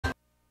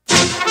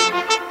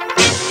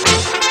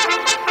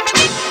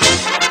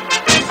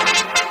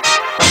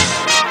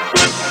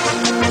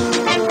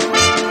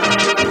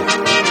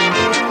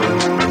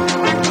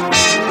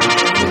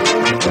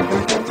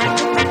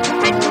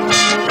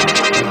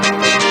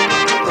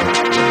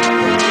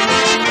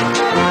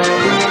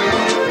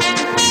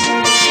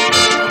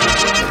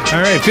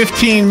right,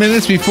 15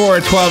 minutes before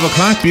 12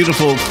 o'clock,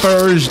 beautiful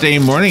Thursday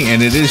morning,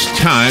 and it is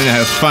time to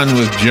have fun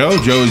with Joe.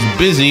 Joe's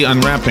busy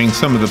unwrapping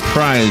some of the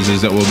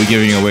prizes that we'll be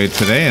giving away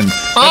today. And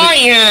Oh,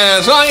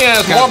 yes,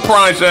 more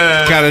prizes.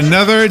 got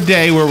another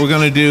day where we're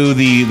going to do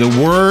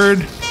the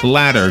word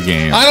ladder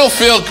game. I don't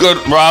feel good,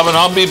 Robin.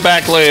 I'll be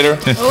back later.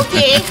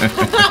 Okay.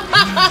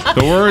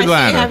 The word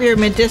ladder. You have your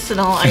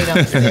medicinal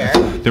items there.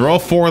 They're all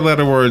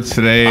four-letter words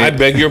today. I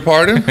beg your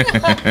pardon?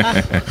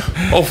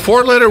 Oh,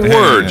 four-letter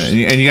words.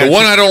 And you got the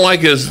one I don't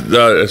like is,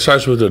 it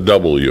starts with a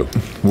W.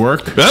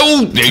 Work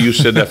Oh, yeah, you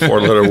said that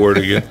four-letter word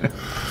again.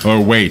 or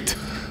wait.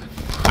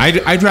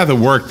 I'd rather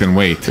work than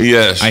wait.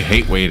 Yes. I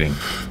hate waiting.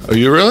 Are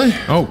you really?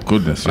 Oh,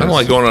 goodness. I don't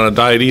like going on a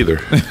diet either.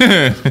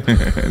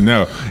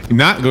 No,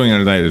 not going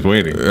on a diet is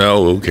waiting.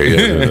 Oh, okay.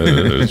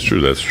 Yeah, that's true.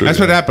 That's true. That's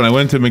what happened. I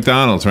went to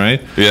McDonald's,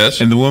 right? Yes.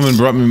 And the woman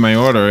brought me my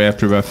order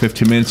after about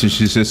 15 minutes, and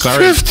she said,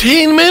 sorry.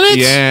 15 minutes?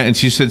 Yeah, and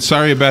she said,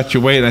 sorry about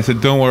your wait. And I said,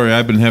 don't worry,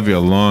 I've been heavy a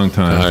long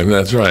time.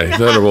 That's right.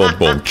 That won't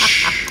boom.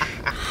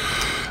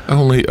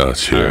 Only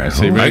us here. All right,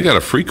 so you I ready? got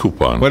a free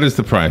coupon. What is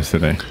the prize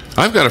today?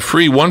 I've got a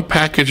free one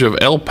package of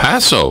El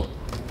Paso.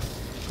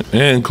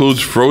 It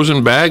includes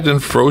frozen bagged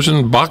and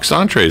frozen boxed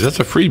entrees. That's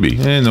a freebie.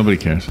 Nobody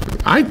cares.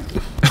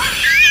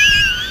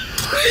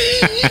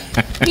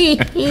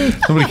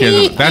 Nobody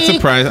cares. That's a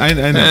prize. I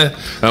know.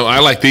 I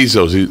like these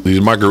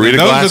margarita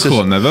Those glasses. are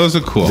cool. Now, those are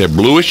cool. They're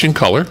bluish in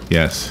color.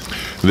 Yes.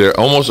 They're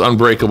almost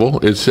unbreakable.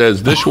 It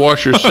says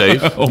dishwasher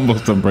safe.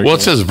 Almost unbreakable. Well,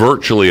 it says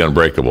virtually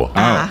unbreakable.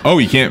 Oh,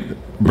 you can't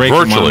break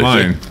them Virtually,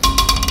 online.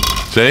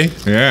 See?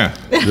 Yeah.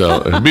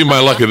 So, it'd be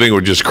my lucky thing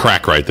would just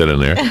crack right then and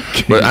there.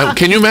 But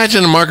can you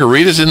imagine the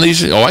margaritas in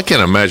these? Oh, I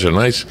can't imagine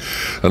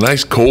a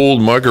nice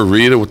cold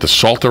margarita with the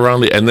salt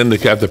around it, and then they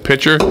have the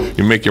pitcher.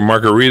 You make your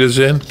margaritas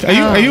in.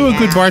 Are you a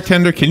good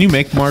bartender? Can you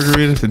make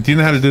margaritas? Do you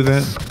know how to do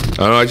that?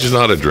 I just know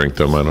how to drink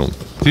them. I don't.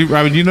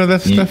 Robin, do you know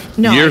that stuff?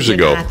 No, years I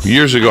do ago, not.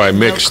 years ago, I have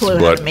mixed, no clue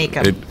how but to make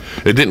 'em.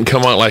 it didn't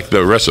come out like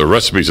the rest of the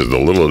recipes. Is a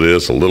little of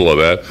this, a little of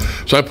that.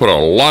 So I put a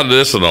lot of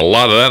this and a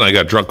lot of that, and I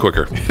got drunk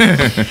quicker.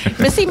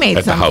 Missy made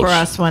At the some for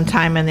house. us one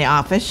time in the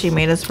office. She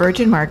made us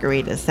virgin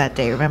margaritas that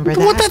day. Remember that?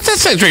 What?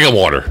 That's like drinking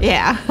water.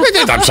 Yeah.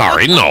 I'm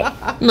sorry. No.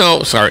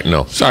 Sorry.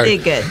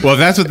 Did good. Well,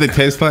 that's what they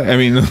taste like. I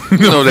mean,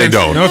 No, they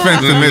don't. No offense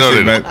to No, Missy,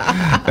 they but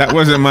don't. that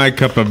wasn't my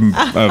cup of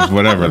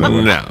whatever. That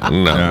was. No.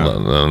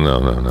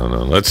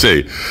 Let's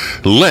see.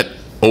 Let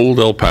Old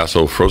El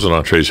Paso Frozen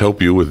Entrees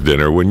help you with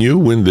dinner when you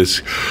win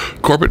this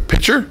Corbett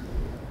pitcher.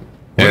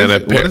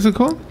 What is it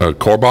called?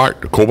 Cobalt.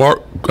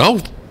 Oh,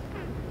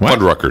 What?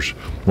 Fuddruckers.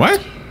 What?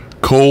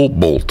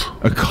 Cobalt.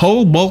 A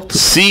cobalt.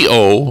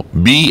 Cobalt.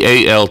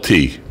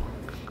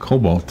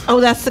 Cobalt. Oh,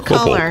 that's the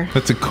Cobalt. color.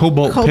 That's a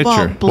cobalt Cobalt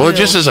pitcher. blue. Well, it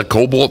just is a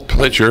cobalt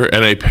pitcher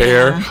and a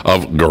pair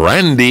of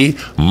Grandi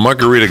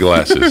margarita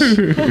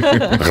glasses.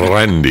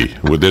 Grandi.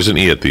 There's an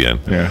E at the end.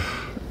 Yeah.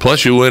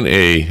 Plus, you win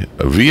a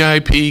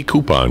VIP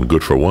coupon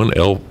good for one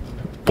Old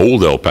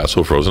El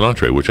Paso frozen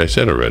entree, which I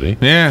said already.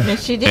 Yeah.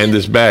 Yes, she did. And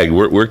this bag,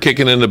 we're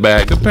kicking in the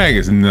bag. The bag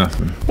is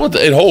nothing. Well,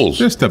 it holds.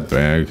 Just a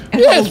bag.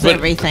 It holds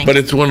everything. But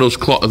it's one of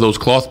those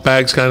cloth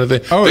bags kind of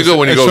thing. Oh, They it's, go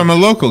when you it's go. from a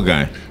local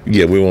guy.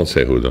 Yeah, we won't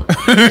say who though.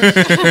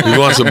 If he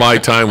wants to buy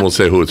time, we'll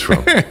say who it's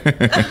from.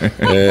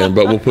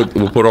 But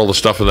we'll put all the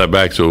stuff in that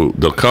bag, so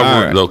they'll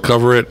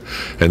cover it.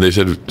 And they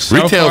said So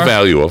retail far,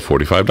 value of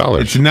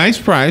 $45. It's a nice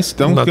price.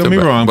 Don't Not get too me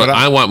bad. wrong. But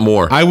I want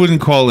more. I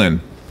wouldn't call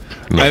in.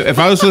 If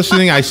I was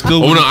listening, I still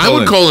Oh wouldn't no, I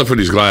would call in for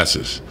these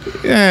glasses.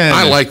 Yeah.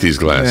 I like these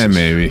glasses. Yeah,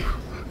 maybe.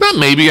 Not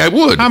maybe, I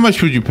would. How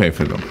much would you pay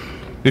for them?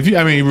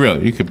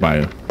 Really, you could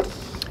buy them.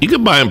 You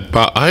could buy them.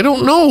 I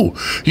don't know.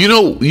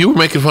 You were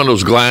making fun of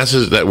those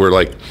glasses that were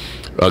like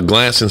a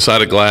glass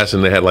inside a glass,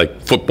 and they had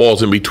like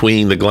footballs in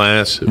between the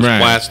glass. It was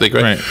plastic,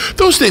 right?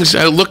 Those things.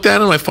 I looked at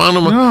them. I found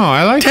them. No,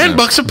 I like them.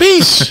 $10 a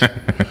piece.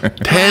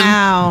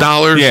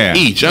 $10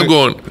 each. I'm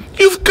going.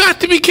 You've got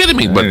to be kidding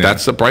me! But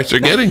that's the price they're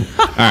getting.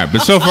 All right,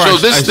 but so far, So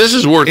this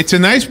is worth. It's a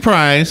nice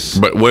price.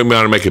 But we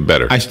want to make it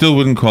better. I still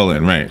wouldn't call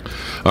in, right?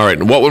 All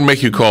right. What would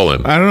make you call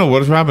in? I don't know. What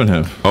does Robin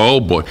have? Oh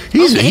boy,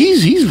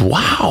 he's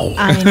wow.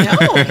 I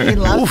know. He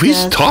loves Oh,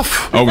 he's this.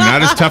 tough. Oh,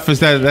 not as tough as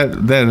that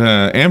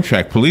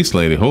Amtrak police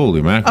lady.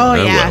 Holy mackerel! Oh,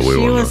 yeah. we She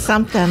won't was know.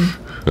 something.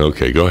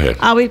 Okay, go ahead.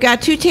 We've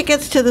got 2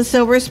 tickets to the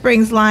Silver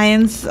Springs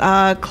Lions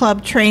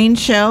Club Train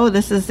Show.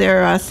 This is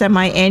their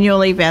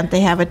semi-annual event. They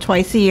have it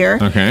twice a year.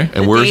 Okay.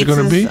 And where is it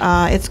going to be?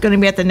 It's going to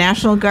be at the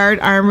National Guard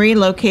Armory,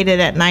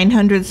 located at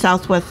 900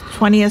 Southwest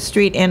 20th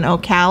Street in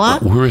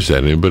Ocala. Where is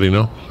that? Anybody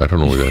know? I don't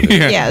know where that is.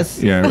 Yeah. Yes.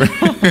 Yeah.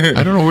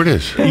 I don't know where it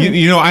is.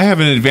 I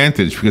have an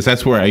advantage because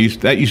that's where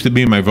that used to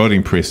be my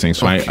voting precinct.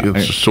 So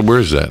So where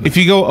is that? if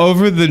you go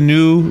over the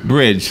new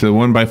bridge, the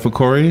one by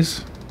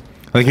Fukori's,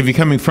 like if you're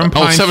coming from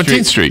Pine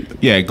 17th Street.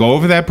 Yeah, go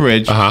over that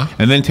bridge,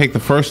 and then take the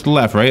first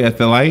left, right at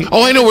the light.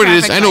 Oh, I know where it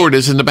is. Traffic I know where it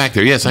is in the back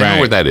there. Yes, I know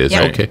where that is.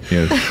 Yep. Okay.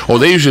 Yeah. Oh,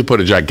 they usually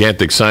put a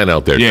gigantic sign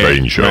out there, Yeah,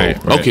 train show.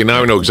 right. Okay,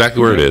 now I know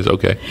exactly where it is.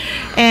 Okay.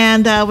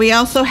 And we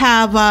also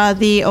have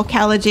the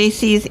Ocala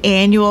JC's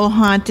annual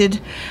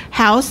haunted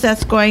house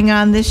that's going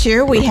on this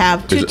year. We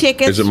have 2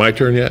 tickets. Is it my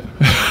turn yet?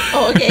 Oh,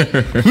 Oh, okay.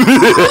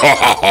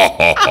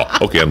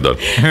 Okay, I'm done.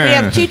 We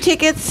have 2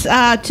 tickets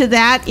to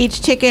that.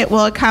 Each ticket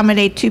will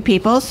accommodate 2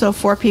 people, so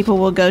 4 people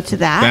will go to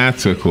that.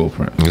 That's a cool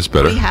prize. That's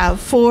better. We have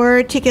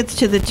 4 tickets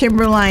to the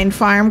Timberline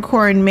Farm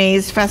Corn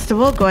Maze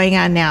Festival going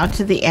on now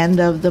to the end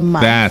of the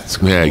month. That's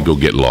cool. Yeah, you go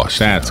get lost.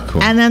 That's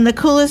cool. And then the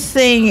coolest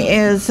thing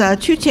is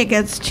 2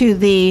 tickets to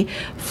the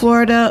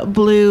Florida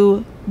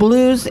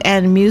Blues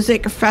and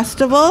Music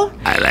Festival.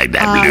 I like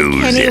that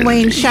blues. Kenny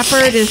Wayne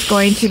Shepherd is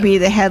going to be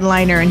the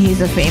headliner, and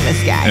he's a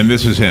famous guy. And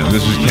this is him.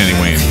 This is Kenny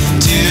Wayne.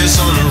 Tears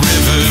on the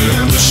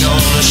river, push on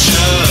a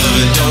shove,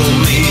 it don't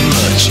mean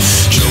much.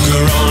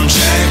 Joker on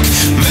Jack,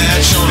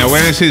 match on. Now,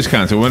 when is his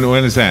concert?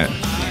 When is that?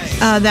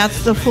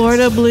 That's the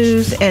Florida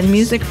Blues and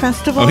Music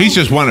Festival. Oh, he's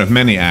just one of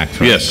many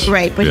acts, right? Yes.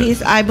 Right, but Yeah.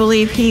 I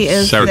believe he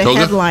is Saratoga? the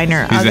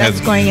headliner. He's the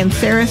That's going in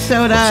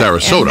Sarasota. Oh,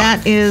 Sarasota. And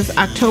that is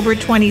October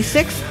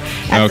 26th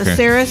at the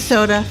Okay.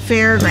 Sarasota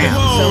Fairgrounds.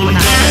 So we're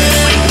not.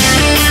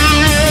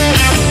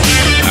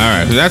 All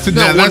right, so that's a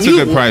When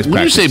good prize package.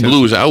 When you say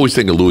blues, I always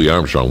think of Louis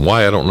Armstrong.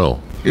 Why? I don't know.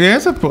 Yeah,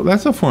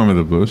 that's a form of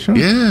the blues, sure.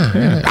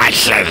 Yeah. I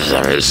said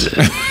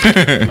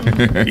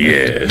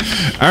yes.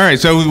 All right,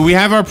 so we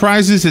have our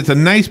prizes. It's a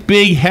nice,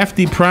 big,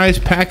 hefty prize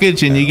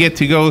package, and you get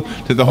to go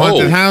to the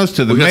haunted house,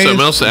 to the we got maze.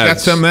 something else to add. Got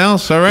something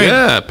else? All right.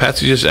 Yeah,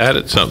 Patsy just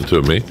added something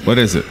to me. What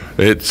is it?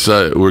 It's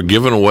we're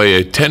giving away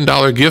a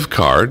 $10 gift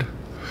card,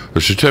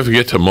 a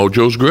certificate to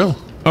Mojo's Grill.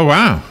 Oh,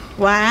 wow.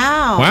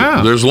 Wow.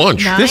 Wow. There's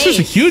lunch. Nice. This is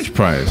a huge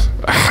prize.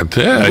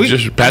 Yeah,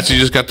 Patsy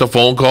just got the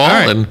phone call,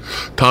 right. and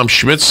Tom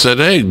Schmitz said,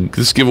 "Hey,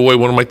 let's give away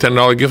one of my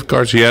 $10 gift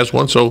cards." He has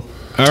one, so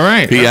All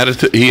right. he added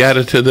to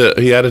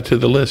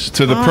the list.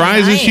 So the Oh,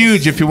 prize nice. is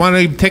huge. If you want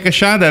to take a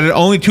shot at it,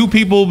 only 2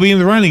 people will be in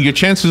the running. Your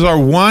chances are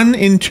 1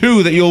 in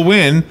 2 that you'll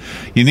win.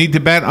 You need to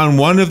bet on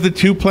one of the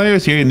 2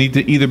 players here. You need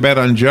to either bet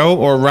on Joe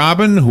or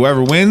Robin.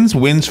 Whoever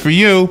wins for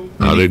you.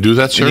 How they do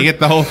that, sir? And you get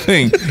the whole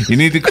thing. You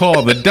need to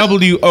call the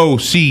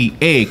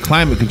WOCA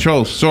Climate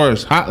Control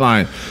Source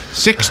Hotline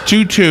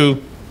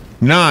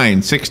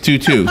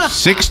 622-9622.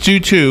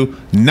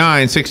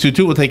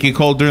 622-9622. We'll take your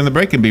call during the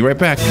break and be right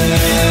back.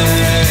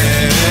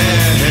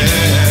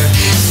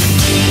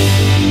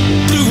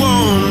 Blue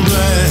on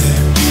black.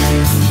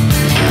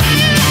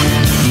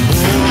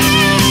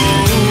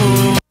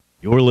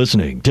 You're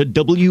listening to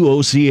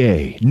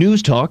WOCA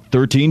News Talk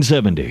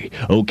 1370,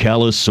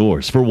 Ocala's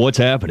source for what's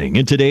happening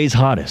in today's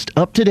hottest,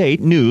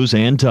 up-to-date news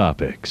and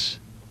topics.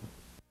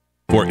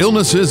 For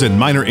illnesses and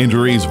minor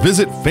injuries,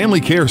 visit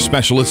Family Care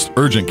Specialists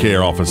Urgent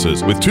Care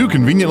offices with 2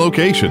 convenient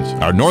locations.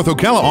 Our North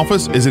Ocala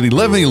office is at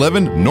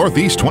 1111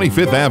 Northeast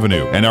 25th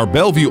Avenue, and our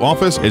Bellevue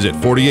office is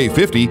at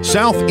 4850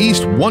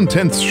 Southeast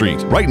 110th Street,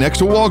 right next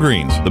to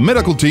Walgreens. The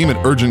medical team at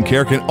Urgent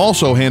Care can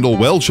also handle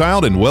well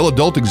child and well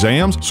adult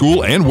exams,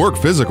 school and work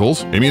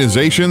physicals,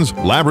 immunizations,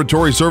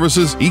 laboratory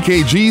services,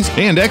 EKGs,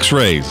 and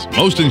x-rays.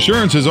 Most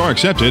insurances are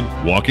accepted.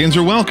 Walk-ins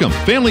are welcome.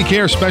 Family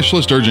Care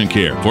Specialist Urgent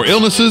Care for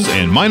illnesses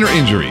and minor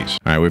injuries.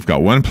 All right, we've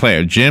got 1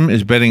 player. Jim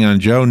is betting on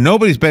Joe.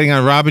 Nobody's betting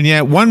on Robin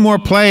yet. 1 more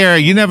player.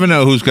 You never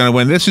know who's going to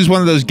win. This is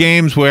one of those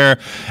games where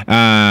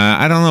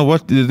I don't know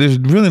what. There's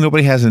really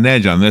nobody has an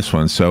edge on this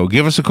one. So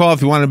give us a call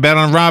if you want to bet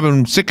on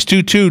Robin.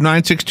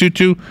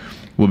 622-9622.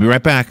 We'll be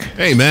right back.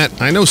 Hey,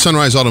 Matt, I know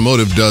Sunrise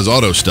Automotive does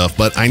auto stuff,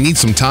 but I need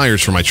some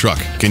tires for my truck.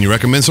 Can you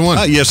recommend someone?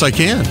 Yes, I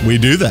can. We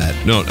do that.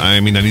 No, I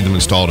mean, I need them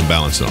installed and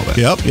balanced and all that.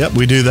 Yep,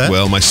 we do that.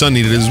 Well, my son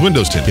needed his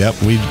windows tinted.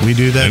 Yep, we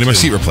do that. I need my too.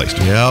 seat replaced.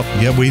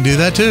 Yep, we do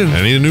that too.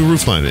 I need a new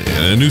roof line and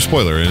a new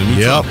spoiler and a new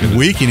Yep, trunk.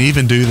 we can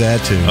even do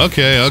that too.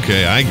 Okay,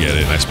 I get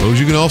it. I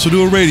suppose you can also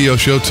do a radio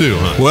show too,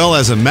 huh? Well,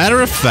 as a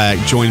matter of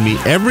fact, join me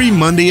every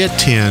Monday at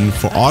 10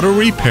 for auto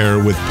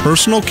repair with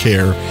personal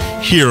care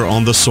here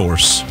on The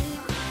Source.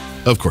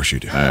 Of course you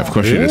do. Of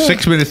course you do.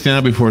 6 minutes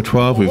now before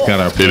 12. We've got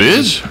our. It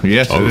is?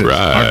 Yes, it is.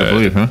 Right. Hard to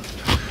believe, huh?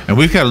 And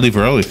we've got to leave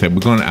early today.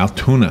 We're going to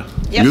Altoona.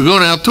 Yep. You're going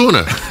to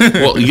Altoona.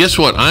 Well, guess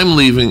what? I'm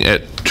leaving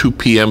at 2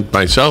 p.m.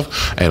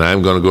 myself, and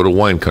I'm going to go to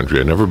wine country.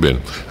 I've never been.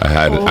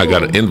 I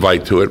got an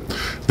invite to it.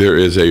 There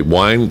is a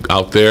wine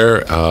out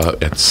there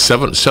at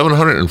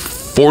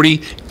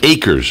 740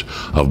 acres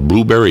of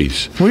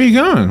blueberries. Where are you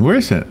going? Where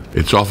is it?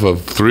 It's off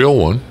of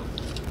 301.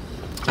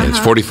 And it's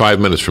 45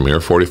 minutes from here,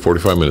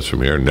 45 minutes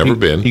from here. Never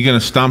been. You going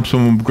to stomp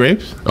some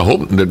grapes? I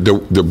hope they're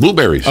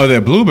blueberries. Oh,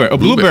 they're blueberry. Oh,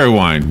 blueberry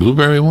wine.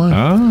 Blueberry wine.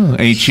 Oh,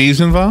 any cheese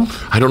involved?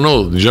 I don't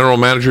know. The general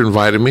manager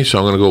invited me, so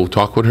I'm going to go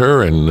talk with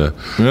her and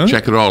Really?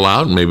 check it all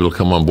out. And maybe it'll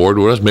come on board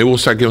with us. Maybe we'll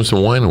start giving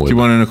some wine away. Do you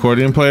want an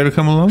accordion player to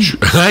come along?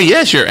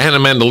 Yes, sure. And a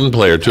mandolin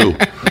player, too.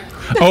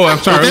 Oh, I'm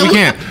sorry. We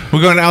can't.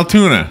 We're going to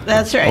Altoona.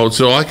 That's right. Oh,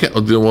 so I can.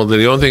 Well,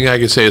 the only thing I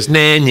can say is So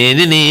maybe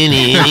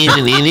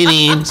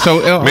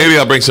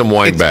I'll bring some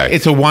wine back.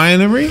 It's a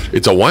winery?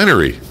 It's a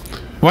winery.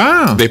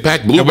 Wow. They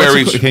pack And what's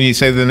blueberries. Can you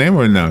say the name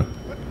or no?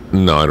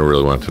 No, I don't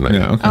really want to tonight.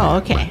 Yeah. Okay. Oh,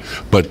 okay.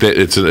 But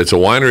it's a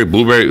winery.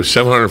 Blueberry,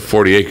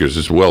 740 acres.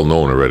 It's well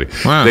known already.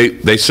 Wow.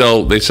 They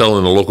sell in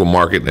the local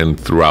market and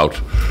throughout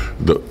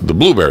the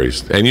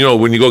blueberries. And you know,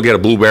 when you go get a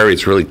blueberry,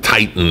 it's really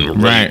tight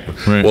and Right.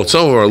 Well,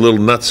 some of them are a little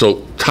not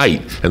so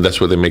tight, and that's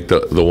where they make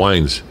the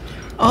wines.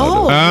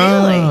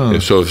 Oh, really?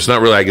 So if it's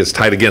not really like it's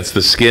tight against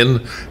the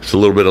skin, it's a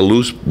little bit of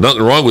loose.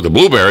 Nothing wrong with the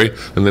blueberry,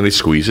 and then they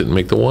squeeze it and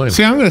make the wine.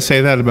 See, I'm going to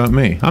say that about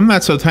me. I'm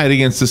not so tight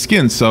against the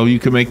skin, so you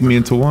can make me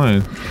into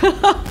wine.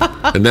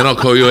 And then I'll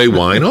call you a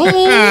wine. Oh,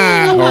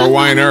 or a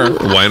whiner.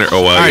 Whiner.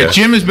 Oh, well, All right, yeah.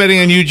 Jim is betting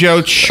on you,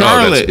 Joe.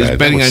 Charlotte is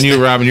betting on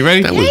you, Robin. You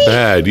ready? That was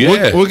bad.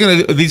 Yeah. We're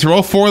gonna. These are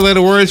all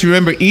 4-letter words.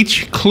 Remember,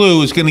 each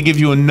clue is going to give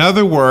you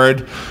another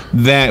word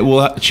that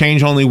will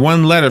change only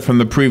one letter from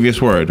the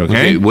previous word.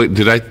 Okay. Wait,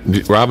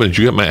 Robin? Did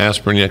you get my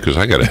aspirin yet? Because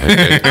I got a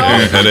headache.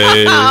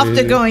 I'll have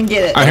to go and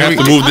get it. I have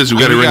to move this. We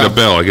got to ring the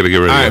bell. I got to get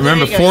ready. All right.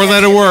 Remember,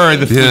 4-letter word.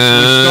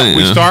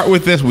 We start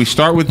with this. We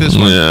start with this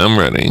one. Yeah, I'm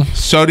ready.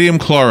 Sodium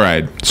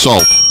chloride.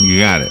 Salt. You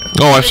got it.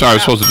 Oh, I'm sorry. I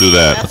was supposed to do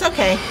that. That's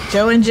okay.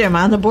 Joe and Jim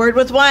on the board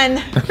with one.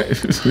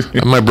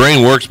 My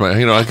brain works,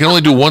 man. I can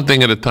only do one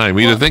thing at a time.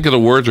 Either think of the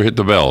words or hit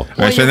the bell. All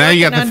right. So now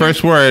you got the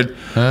first word.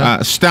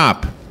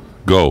 Stop.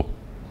 Go.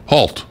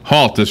 Halt.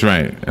 Halt is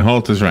right.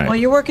 Halt is right. Well,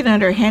 you're working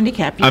under a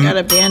handicap. You got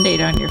a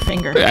Band-Aid on your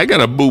finger. I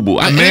got a boo-boo.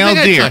 A male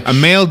deer. A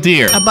male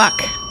deer. A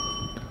buck.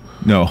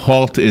 No,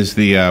 halt is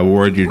the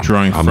word you're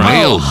drawing from. A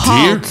male deer?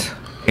 Halt.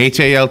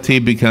 H-A-L-T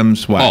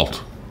becomes what?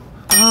 Halt.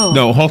 Oh.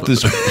 No, halt is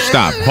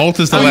stop. Halt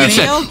is the last.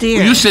 Male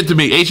deer. You said to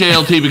me,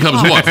 H-A-L-T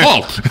becomes what?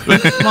 Halt.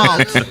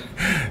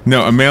 Malt.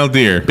 No, a male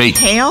deer. Bait.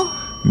 Hail?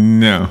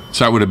 No.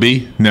 Start with a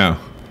B? No.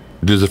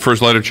 Does the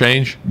first letter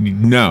change?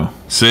 No.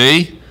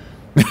 See?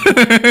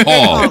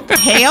 Hall.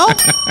 Hail?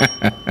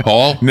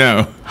 Hall?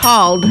 No.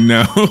 Hauled.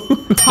 No.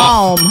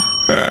 Palm.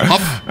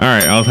 Huff. All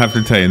right, I'll have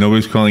to tell you.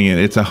 Nobody's calling it.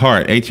 It's a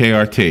heart.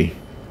 H-A-R-T.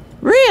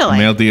 Really?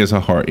 Male deer is a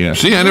heart, yes.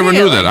 See, I never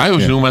knew that. I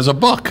always knew him as a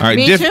buck. All right,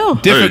 Me too.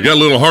 Hey, you got a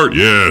little heart?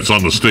 Yeah, it's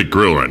on the steak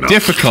grill right now.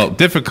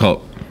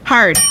 difficult.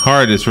 Hard.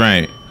 Hard is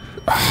right.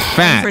 For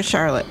Fat.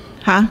 Charlotte.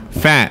 Huh?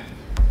 Fat.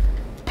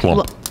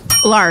 Plump.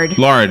 Lard.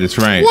 Lard is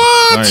right.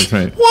 What? Lard is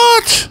right.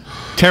 What?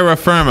 Terra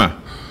firma.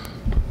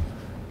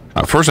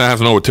 First, I have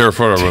to know what terra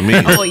firma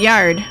means. Oh,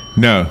 yard.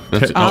 No.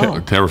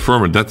 Terra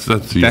firma. That's the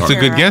That's yard. a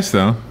good guess,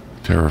 though.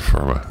 Terra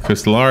firma.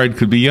 Because lard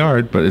could be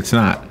yard, but it's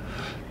not.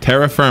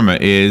 Terra firma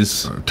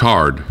is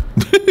Tard.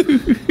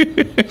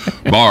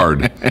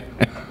 Bard.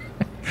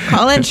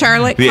 Call in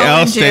Charlotte. the call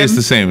L in stays Jim.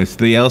 the same. It's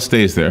the L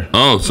stays there.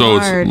 Oh, so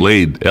Lard. it's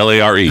laid.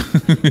 L-A-R-E.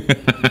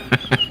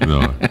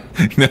 No.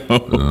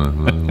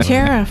 No.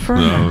 Terra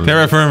firma.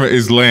 Terra firma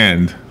is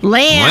land.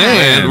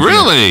 Land. Man,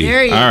 really?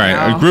 There you All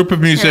right, go. a group of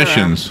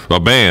musicians. A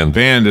band.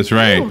 Band is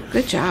right. Ooh,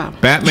 good job.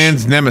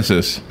 Batman's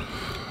nemesis.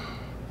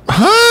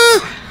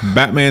 Huh?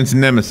 Batman's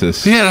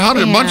nemesis. He had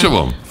a bunch of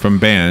them. From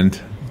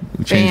band.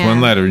 You change Band.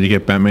 one letter, you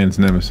get Batman's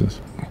nemesis.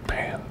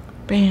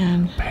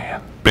 Band.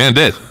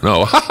 Bandit.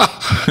 No.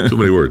 Too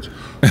many words.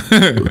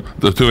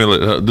 There's too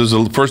many. Does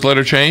the first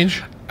letter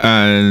change?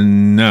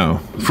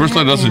 No. First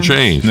letter doesn't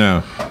change.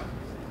 No.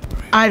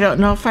 I don't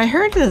know if I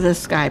heard of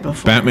this guy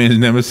before. Batman's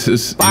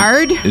nemesis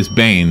Bard? is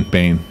Bane.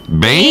 Bane?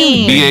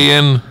 Bane.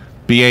 B-A-N?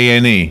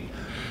 B-A-N-E.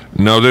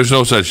 No, there's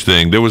no such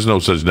thing. There was no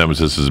such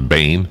nemesis as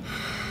Bane.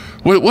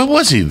 What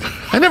was he?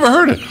 I never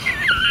heard it.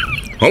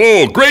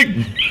 Hello, great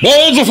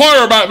balls of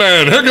fire,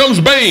 Batman. Here comes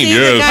Bane. See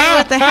the guy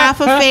with the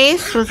half a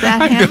face? Was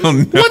that him?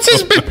 Don't know. What's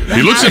his Bane?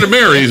 He looks in the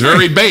mirror. He's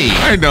very Bane.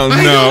 I don't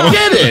I know. don't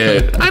get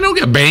it. I don't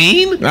get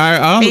Bane.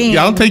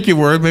 I'll take your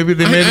word. Maybe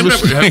they made a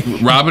mistake.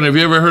 Robin, have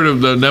you ever heard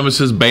of the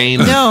nemesis Bane?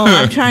 No,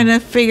 I'm trying to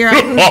figure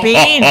out who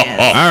Bane is.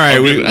 All right,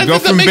 we go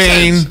from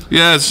Bane.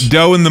 Yes.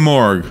 Doe in the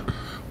morgue.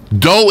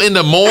 Doe in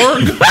the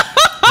morgue?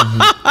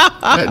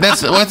 That's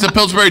the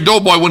Pillsbury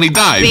Doughboy when he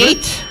dies.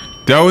 Bait.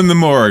 Doe in the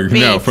morgue.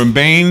 No, Bait. from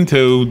Bane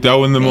to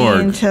Doe in the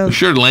morgue.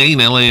 Sure,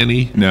 Lane,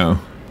 L-A-N-E. No.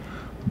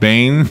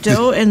 Bane.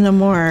 Doe in the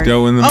morgue.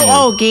 Doe in the morgue.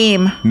 Oh,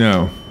 game.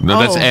 No. No,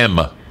 that's Oh. M.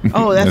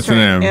 Oh, that's That's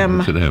an right. M.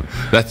 That's an M.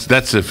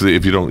 That's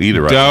if you don't eat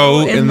it right.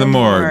 Doe in the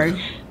morgue.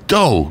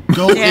 Doe.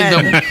 Yeah.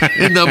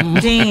 in the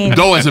Jane.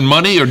 dough as in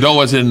money or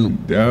dough as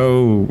in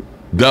Doe.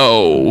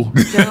 dough.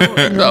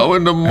 Dough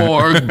in the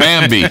morgue.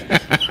 Bambi.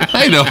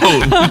 I don't.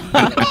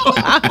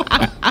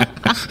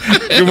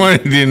 Good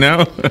morning. Do you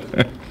know?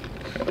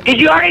 Did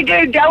you already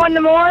do Doe in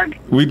the morgue?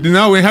 We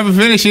haven't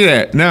finished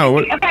yet. No.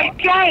 What? Okay,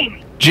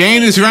 Jane.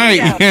 Jane is right.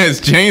 Yes,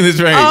 Jane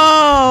is right.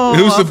 Oh,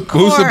 who's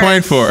the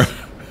point for?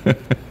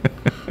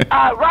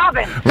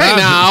 Robin. Hey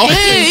now.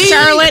 Hey.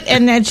 Charlotte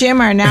and Jim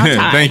are now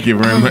tied. Thank you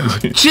very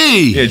much.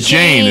 Gee. Yeah,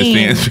 Jane is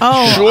the answer.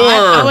 Oh,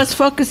 Sure. I was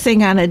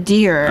focusing on a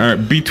deer. All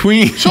right,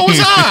 between So was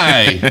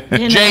I. You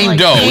know, Jane like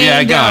Doe. Jane Yeah,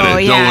 I got Doe.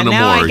 it. Yeah, Doe in the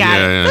now I morgue. got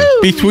Yeah, it. yeah.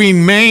 Woo.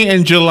 between May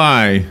and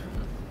July.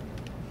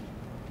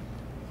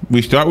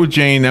 We start with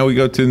Jane. Now we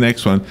go to the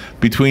next one.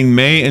 Between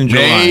May and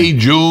July. May,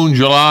 June,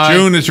 July.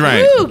 June is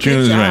right. Woo, June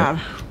good is job.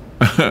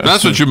 right.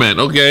 That's what you meant.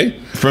 Okay.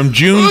 From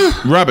June,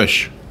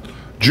 rubbish.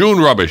 June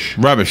rubbish.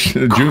 Rubbish.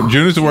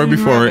 June is the word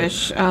before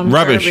rubbish. it.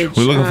 Rubbish. Garbage,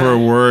 We're looking for a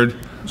word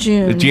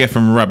June. that you get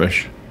from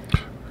rubbish.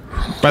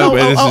 By the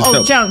way, this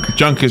is junk.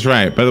 Junk is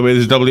right. By the way,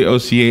 this is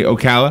WOCA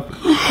Ocala.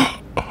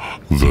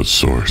 The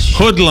source.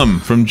 Hoodlum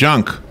from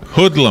junk.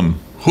 Hoodlum.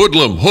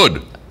 Hoodlum.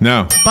 Hood.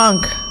 No.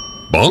 Bunk.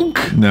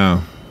 Bunk.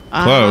 No.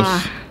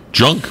 Close.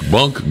 Junk.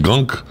 Bunk.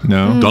 Gunk.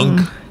 No.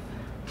 Dunk.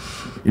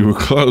 You were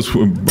close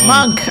with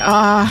Monk.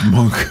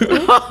 Monk.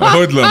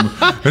 Hoodlum.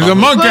 There's a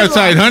monk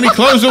outside, honey.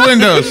 Close the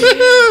windows.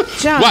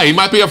 John. Why? He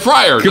might be a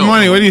friar. Good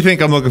morning. What do you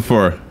think I'm looking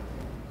for?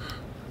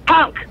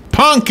 Punk.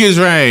 Punk is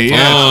right.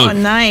 Yeah. Oh,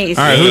 nice.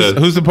 All right.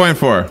 Who's the point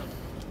for?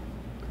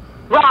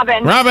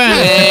 Robin. Robin.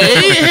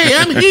 Hey,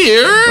 I'm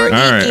here.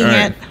 We're eking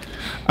right.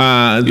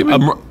 it. Give me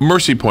a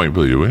mercy point,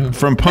 will you?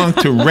 From punk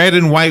to red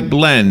and white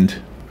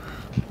blend.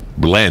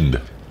 Blend.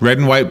 Red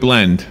and white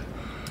blend.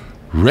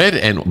 Red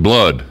and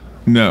blood.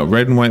 No,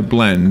 red and white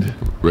blend.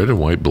 Red and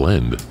white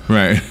blend.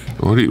 Right.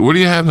 What do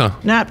you have now?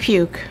 Not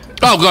puke.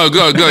 Oh,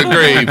 good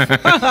grief.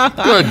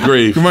 Good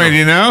grief. Good morning. Do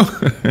you know?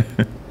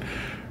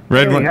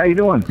 Red. Hey, how you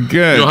doing?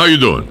 Good. How you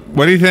doing?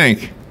 What do you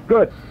think?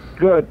 Good.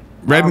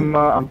 Red.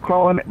 I'm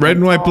calling. Red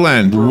and white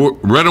blend.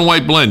 Red and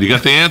white blend. You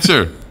got the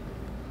answer?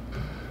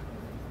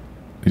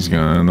 He's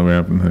gone. I don't know what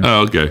happened.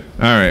 Oh, okay.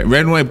 All right.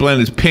 Red and white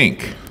blend is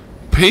pink.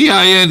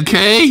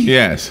 P-I-N-K?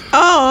 Yes.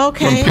 Oh,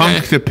 okay. From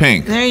punk to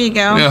pink. There you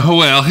go. Yeah,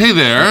 well, hey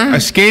there. A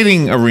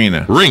skating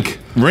arena. Rink.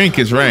 Rink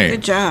is right.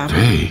 Good job.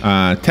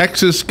 Hey.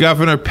 Texas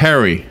Governor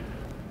Perry.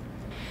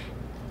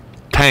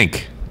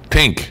 Tank.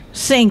 Tink.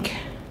 Sink.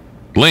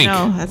 Link.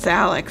 No, that's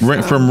Alex.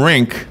 From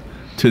rink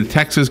to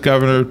Texas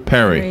Governor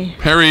Perry.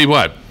 Perry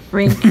what?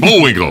 Rink.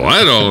 Bullwinkle.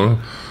 I don't know.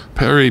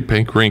 Perry,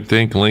 pink, rink,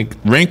 think, link.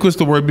 Rink was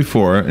the word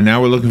before, and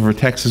now we're looking for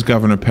Texas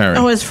Governor Perry.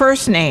 Oh, his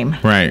first name.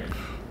 Right.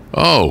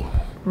 Oh.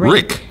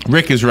 Rick.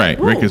 Rick is right.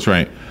 Ooh. Rick is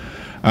right.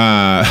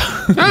 I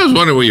was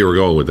wondering where you were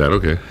going with that.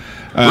 Okay.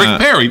 Rick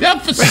Perry.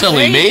 That was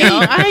silly me.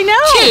 I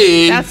know.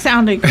 Gee. That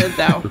sounded good,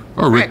 though.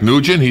 Or Rick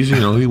Nugent. He's,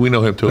 we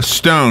know him too. A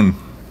stone.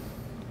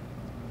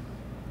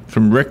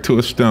 From Rick to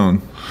a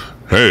stone.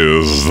 Hey,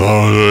 this is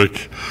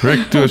Rick.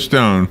 Rick to a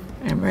stone.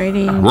 I'm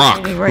writing.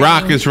 Rock. writing.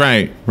 Rock is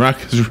right.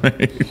 Rock is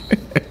right.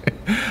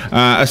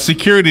 A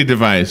security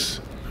device.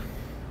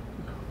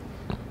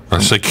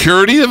 A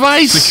security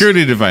device?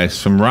 Security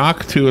device. From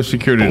rock to a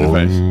security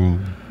device.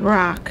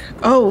 Rock.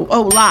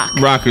 Oh, lock.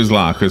 Rock is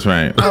lock is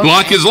right. Okay.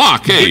 Lock is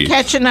lock. Hey. You're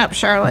catching up,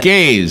 Charlotte.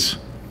 Gaze.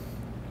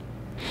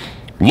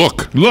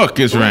 Look. Look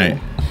is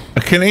right.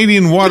 A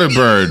Canadian water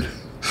bird.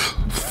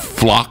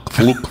 Flock.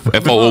 Fluke.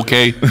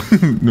 F-O-O-K.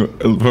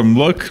 From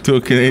look to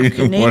a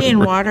Canadian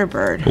water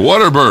bird.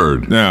 Water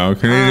bird. No,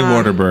 Canadian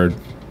water bird.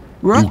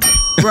 Rook.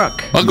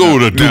 Rook. I'll go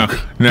with a Duke.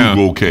 No.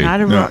 Duke-O-K.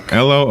 Not a rook.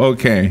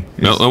 L-O-O-K.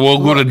 No, we'll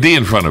go to D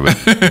in front of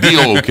it.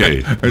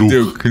 D-O-K. A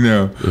Duke.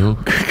 No.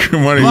 Good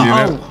morning,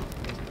 Uh-oh.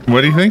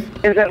 What do you think?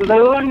 Is it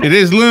Loon? It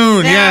is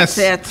Loon, That's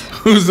yes. it.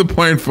 Who's the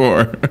point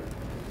for?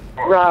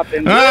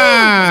 Robin.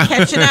 Ah!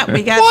 Catching up.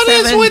 We got What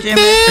 7. is with Jimmy.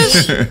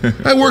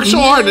 this? I worked so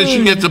hard that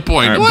she gets the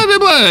point. All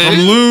right.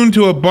 From loon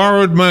to a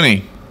borrowed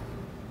money.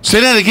 Say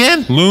that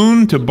again?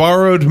 Loon to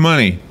borrowed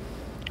money.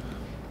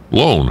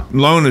 Loan.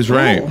 Loan is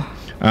right.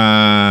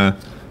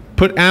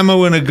 Put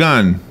ammo in a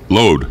gun.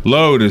 Load.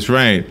 Load is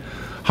right.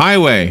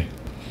 Highway.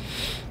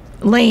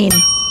 Lane.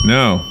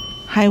 No.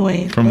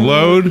 Highway. From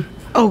load.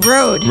 Oh,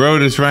 road.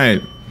 Road is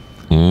right.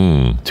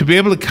 To be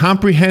able to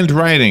comprehend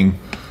writing.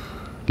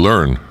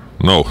 Learn.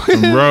 No.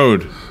 From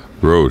road.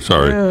 Road,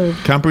 sorry. Road.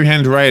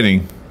 Comprehend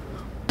writing.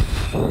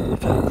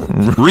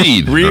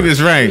 Read. Read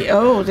is right.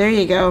 Oh, there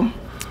you go.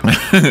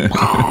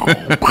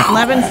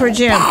 11 for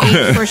Jim.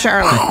 8 for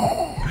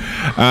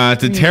Charlotte.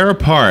 To tear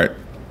apart.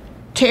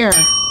 Tear.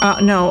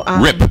 No.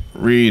 Rip.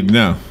 Read.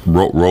 No.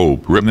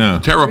 Robe. Rip. No.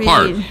 Tear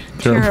apart. Read.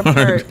 Tear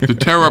apart. To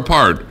tear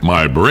apart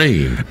my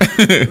brain.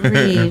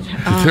 Read.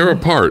 To tear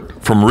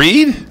apart. From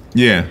read?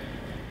 Yeah.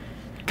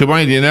 Good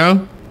morning. Do you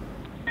know?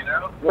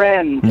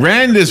 Rend.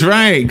 Rend is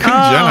right. Good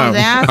job.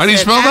 That's How do you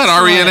spell that?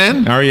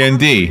 Excellent. R-E-N-N?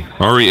 R-E-N-D.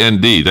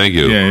 R-E-N-D. Thank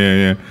you.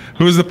 Yeah.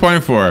 Who's the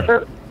point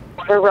for?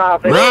 For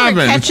Robin.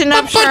 Robin. Catching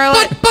up,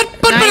 Charlotte.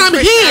 But 9 I'm for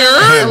here.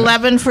 Charlotte,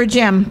 11 for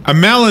Jim. A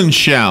melon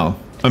shell.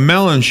 A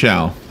melon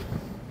shell.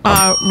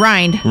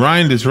 Rind.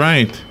 Rind is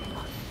right.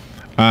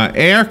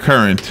 Air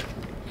current.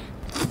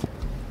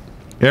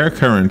 Air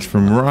current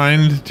from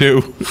rind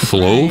to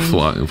Flow.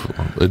 Fly.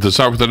 Does it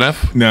start with an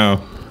F?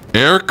 no.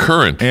 Air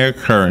current. Air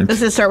current.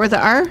 Does it start with the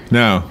R?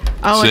 No.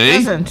 Oh, See? it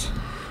doesn't.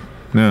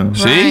 No.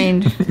 See?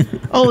 Rind.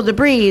 Oh, the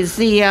breeze.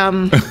 The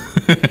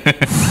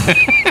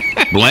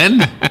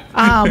Blend?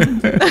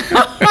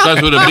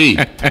 Starts with a B.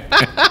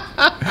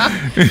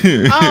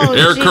 oh,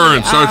 Air gee,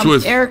 current starts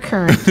with- air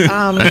current.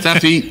 That's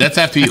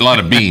after you eat a lot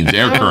of beans.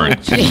 Air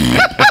current. Gee.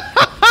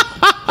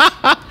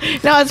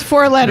 No, it's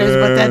 4 letters,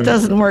 but that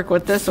doesn't work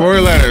with this 4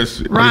 one.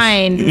 letters.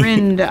 Rind,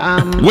 rind,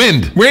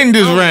 Wind. Wind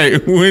is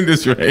right. Wind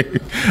is right.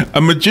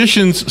 A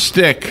magician's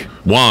stick.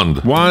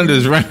 Wand. Wand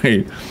is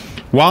right.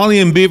 Wally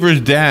and Beaver's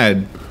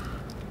dad.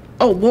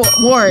 oh,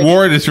 ward.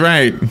 Ward is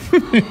right.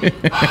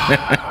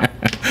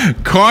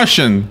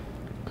 Caution.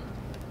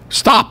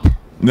 Stop.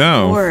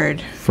 No.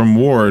 Word. From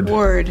Ward.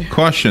 Word.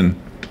 Caution.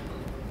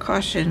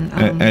 Caution.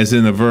 As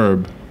in a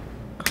verb.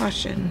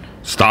 Caution.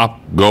 Stop.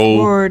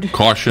 Go. Word.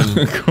 Caution.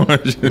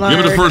 Caution. Give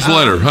me the first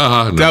letter.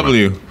 Never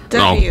W. mind.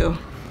 W.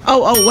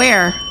 Oh,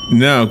 where?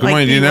 No. Good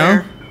morning. Do you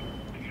know?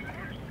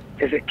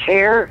 Is it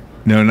care?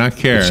 No, not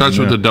care. It starts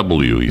with a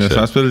W, you It said.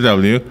 starts with a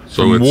W.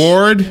 So it's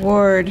Ward.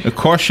 Ward. A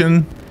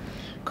caution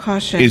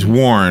Caution. is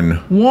worn.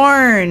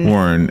 Worn.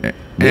 Worn.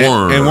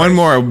 Worn. And one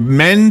more.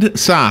 Mend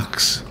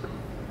socks.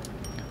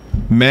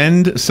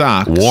 Mend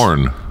socks.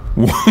 worn.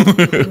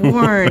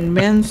 Worn.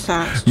 Men's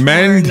socks.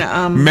 Mend.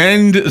 Torn,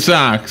 Mend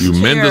socks. You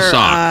mend the here,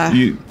 sock.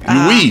 You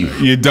weave.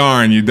 You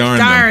darn. You darn.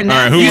 Darn, them.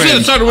 All right, who You wins?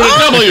 said it started with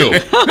a W.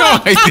 No,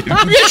 I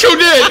didn't. Yes, you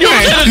did. You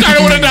said it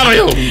started with a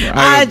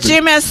W.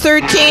 Jim has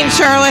 13.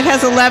 Charlotte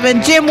has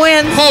 11. Jim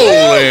wins. Holy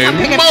Woo!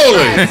 Pick it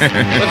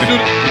moly.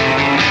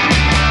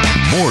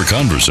 apart. More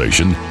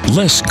conversation,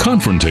 less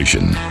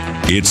confrontation.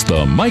 It's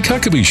the Mike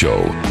Huckabee Show,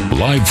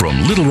 live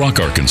from Little Rock,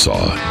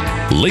 Arkansas.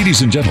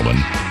 Ladies and gentlemen,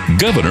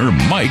 Governor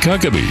Mike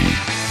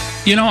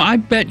Huckabee. You know, I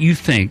bet you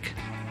think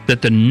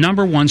that the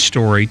number one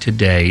story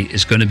today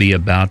is going to be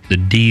about the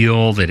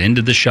deal that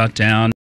ended the shutdown.